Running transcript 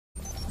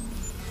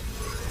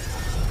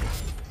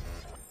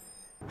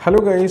Hello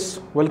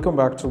guys, welcome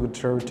back to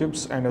Good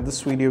Tips, and in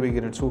this video we're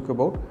going to talk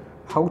about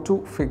how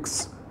to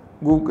fix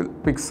Google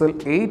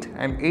Pixel 8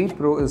 and 8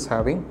 Pro is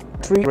having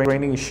battery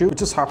draining issue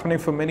which is happening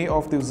for many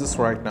of the users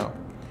right now.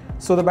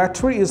 So the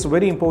battery is a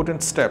very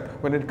important step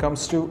when it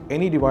comes to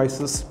any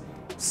devices,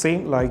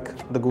 same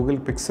like the Google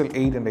Pixel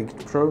 8 and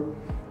 8 Pro.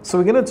 So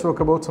we're going to talk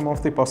about some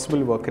of the possible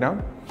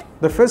workaround.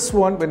 The first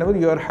one, whenever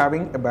you are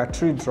having a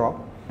battery drop,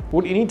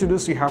 what you need to do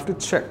is you have to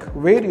check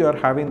where you are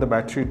having the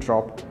battery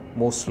drop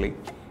mostly.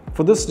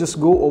 For this, just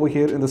go over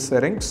here in the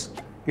settings.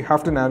 You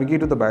have to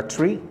navigate to the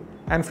battery,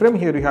 and from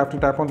here you have to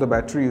tap on the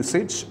battery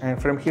usage, and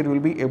from here you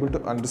will be able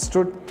to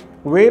understand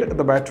where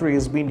the battery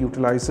is being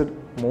utilized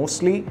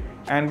mostly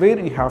and where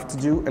you have to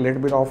do a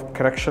little bit of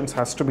corrections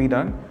has to be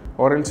done,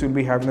 or else you'll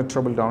be having a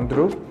trouble down the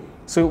road.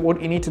 So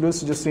what you need to do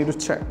is you just need to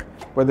check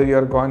whether you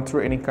are going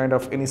through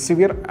any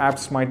severe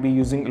apps might be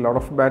using a lot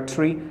of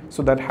battery,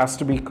 so that has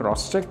to be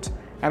cross-checked.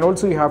 And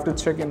also you have to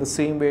check in the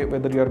same way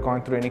whether you are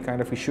going through any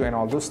kind of issue and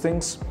all those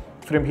things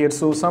from here.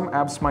 So some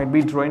apps might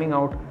be draining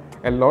out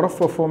a lot of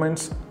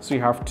performance, so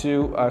you have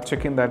to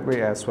check in that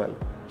way as well.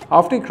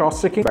 After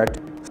cross-checking that,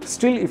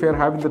 still if you are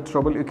having the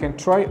trouble, you can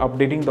try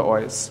updating the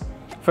OS.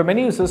 For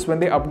many users, when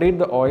they update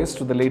the OS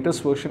to the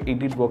latest version, it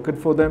did work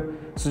for them.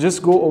 So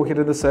just go over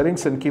here in the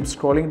settings and keep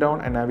scrolling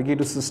down and navigate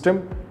to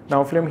system.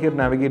 Now from here,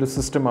 navigate to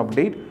system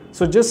update.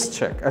 So just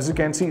check. As you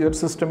can see, your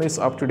system is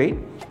up to date.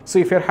 So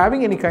if you're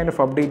having any kind of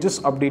update,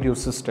 just update your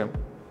system.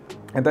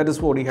 And that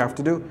is what you have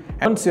to do.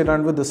 And once you're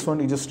done with this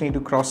one, you just need to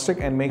cross-check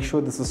and make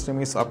sure the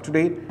system is up to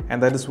date.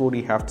 And that is what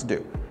you have to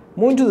do.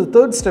 Moving to the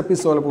third step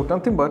is all about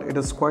nothing but it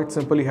is quite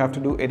simple. You have to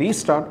do a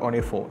restart on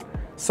your phone.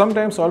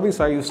 Sometimes always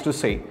I used to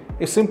say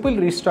a simple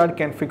restart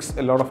can fix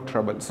a lot of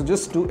trouble. So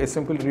just do a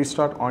simple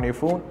restart on your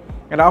phone,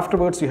 and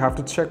afterwards you have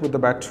to check with the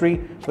battery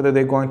whether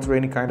they're going through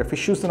any kind of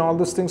issues, and all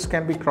those things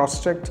can be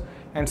cross-checked.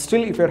 And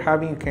still if you're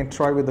having, you can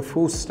try with the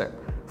fourth step.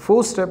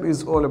 Fourth step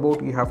is all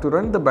about you have to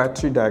run the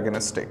battery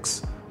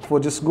diagnostics. For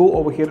just go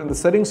over here in the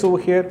settings over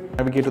here,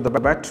 navigate to the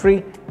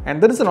battery,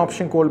 and there is an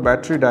option called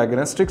battery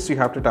diagnostics. You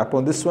have to tap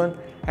on this one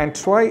and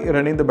try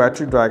running the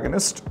battery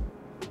diagnost,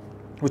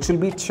 which will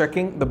be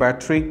checking the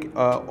battery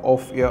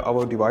of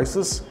our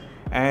devices,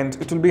 and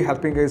it will be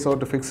helping guys out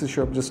to fix the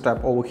issue. Just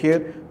tap over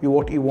here.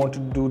 What you want to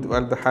do,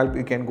 well, the help,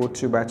 you can go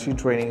to battery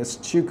training is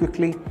too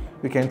quickly.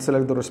 You can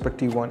select the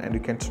respective one and you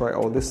can try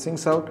all these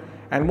things out.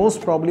 And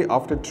most probably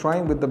after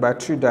trying with the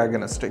battery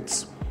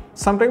diagnostics,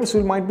 sometimes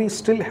you might be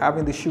still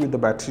having the issue with the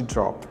battery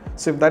drop.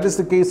 So if that is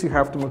the case, you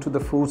have to move to the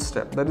fourth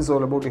step. That is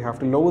all about you have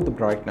to lower the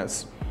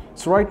brightness.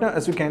 So right now,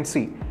 as you can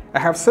see, I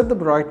have set the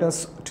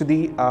brightness to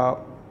the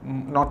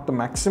not the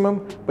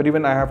maximum, but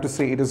even I have to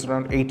say it is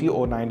around 80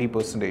 or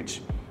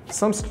 90%.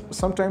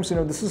 Sometimes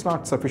this is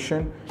not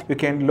sufficient. You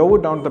can lower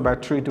down the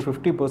battery to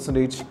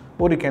 50%,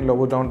 or you can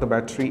lower down the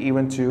battery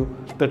even to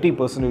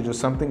 30% or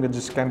something that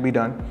just can be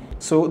done.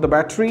 So the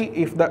battery,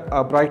 if the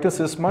brightness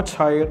is much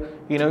higher,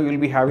 you'll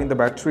be having the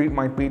battery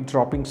might be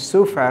dropping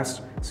so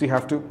fast. So you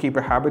have to keep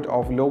a habit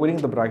of lowering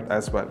the bright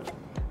as well.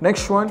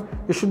 Next one,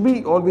 you should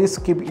be always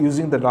keep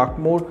using the dark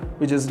mode,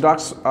 which is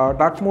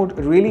dark mode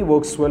really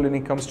works well when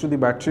it comes to the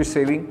battery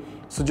saving.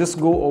 So just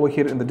go over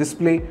here in the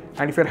display,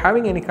 and if you're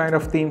having any kind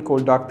of theme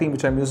called dark theme,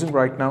 which I'm using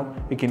right now,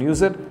 you can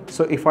use it.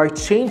 So if I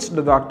change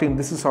the dark theme,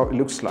 this is how it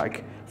looks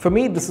like. For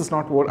me, this is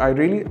not what I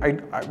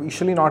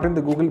usually not in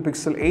the Google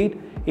Pixel 8.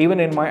 Even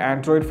in my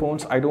Android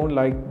phones, I don't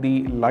like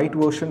the light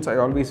versions. I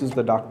always use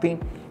the dark theme.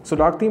 So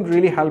dark theme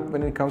really help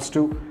when it comes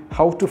to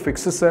how to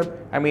fix this up.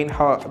 I mean,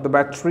 how the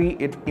battery,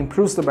 it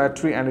improves the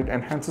battery and it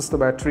enhances the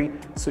battery.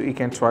 So you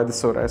can try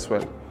this out as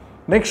well.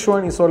 Next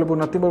one is all about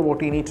nothing but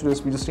what you need to do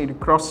is we just need to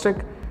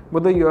cross-check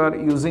whether you are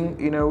using,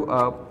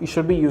 you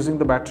should be using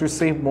the battery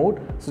save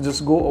mode. So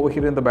just go over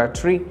here in the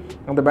battery,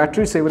 and the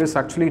battery saver is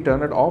actually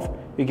turned off.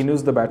 You can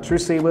use the battery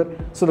saver.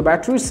 So the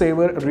battery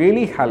saver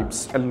really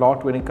helps a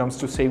lot when it comes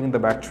to saving the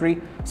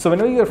battery. So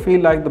whenever you feel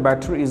like the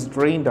battery is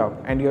drained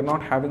out and you're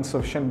not having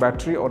sufficient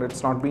battery, or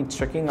it's not been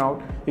checking out,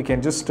 you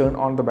can just turn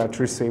on the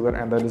battery saver,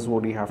 and that is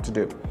what you have to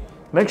do.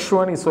 Next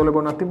one is all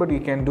about nothing but you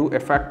can do a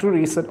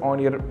factory reset on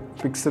your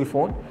Pixel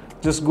phone.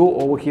 Just go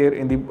over here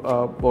in the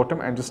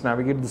bottom and just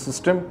navigate the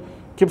system.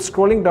 Keep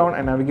scrolling down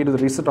and navigate to the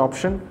reset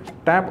option.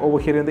 Tap over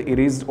here in the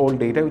erased all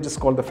data, which is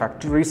called the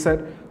factory reset.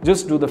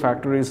 Just do the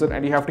factory reset,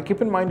 and you have to keep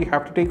in mind you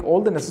have to take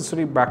all the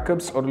necessary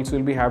backups, or else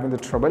you'll be having the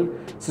trouble.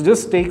 So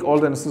just take all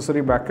the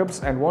necessary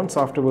backups, and once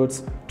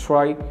afterwards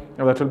try,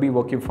 and that will be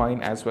working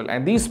fine as well.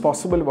 And these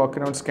possible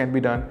workarounds can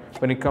be done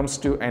when it comes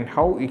to and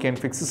how you can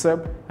fix this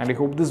up. And I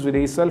hope this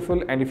video is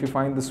helpful, and if you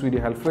find this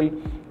video helpful,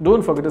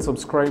 don't forget to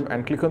subscribe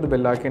and click on the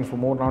bell icon for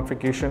more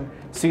notification.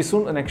 See you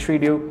soon in the next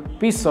video.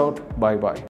 Peace out. Bye bye.